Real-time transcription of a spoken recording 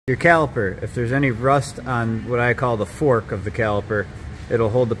Your caliper, if there's any rust on what I call the fork of the caliper,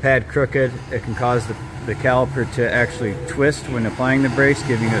 it'll hold the pad crooked. It can cause the caliper to actually twist when applying the brakes,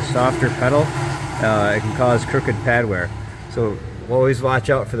 giving you a softer pedal. It can cause crooked pad wear. So always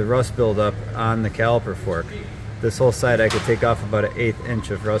watch out for the rust buildup on the caliper fork. This whole side I could take off about an 1/8 inch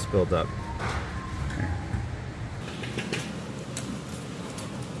of rust buildup.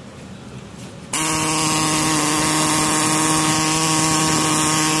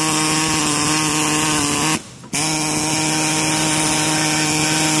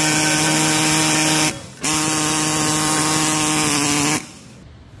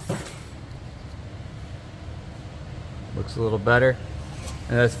 Looks a little better,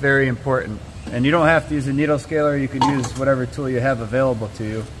 and that's very important. And you don't have to use a needle scaler. You can use whatever tool you have available to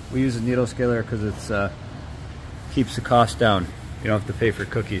you. We use a needle scaler because it keeps the cost down. You don't have to pay for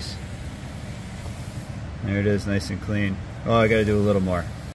cookies. There it is, nice and clean. Oh, I gotta do a little more.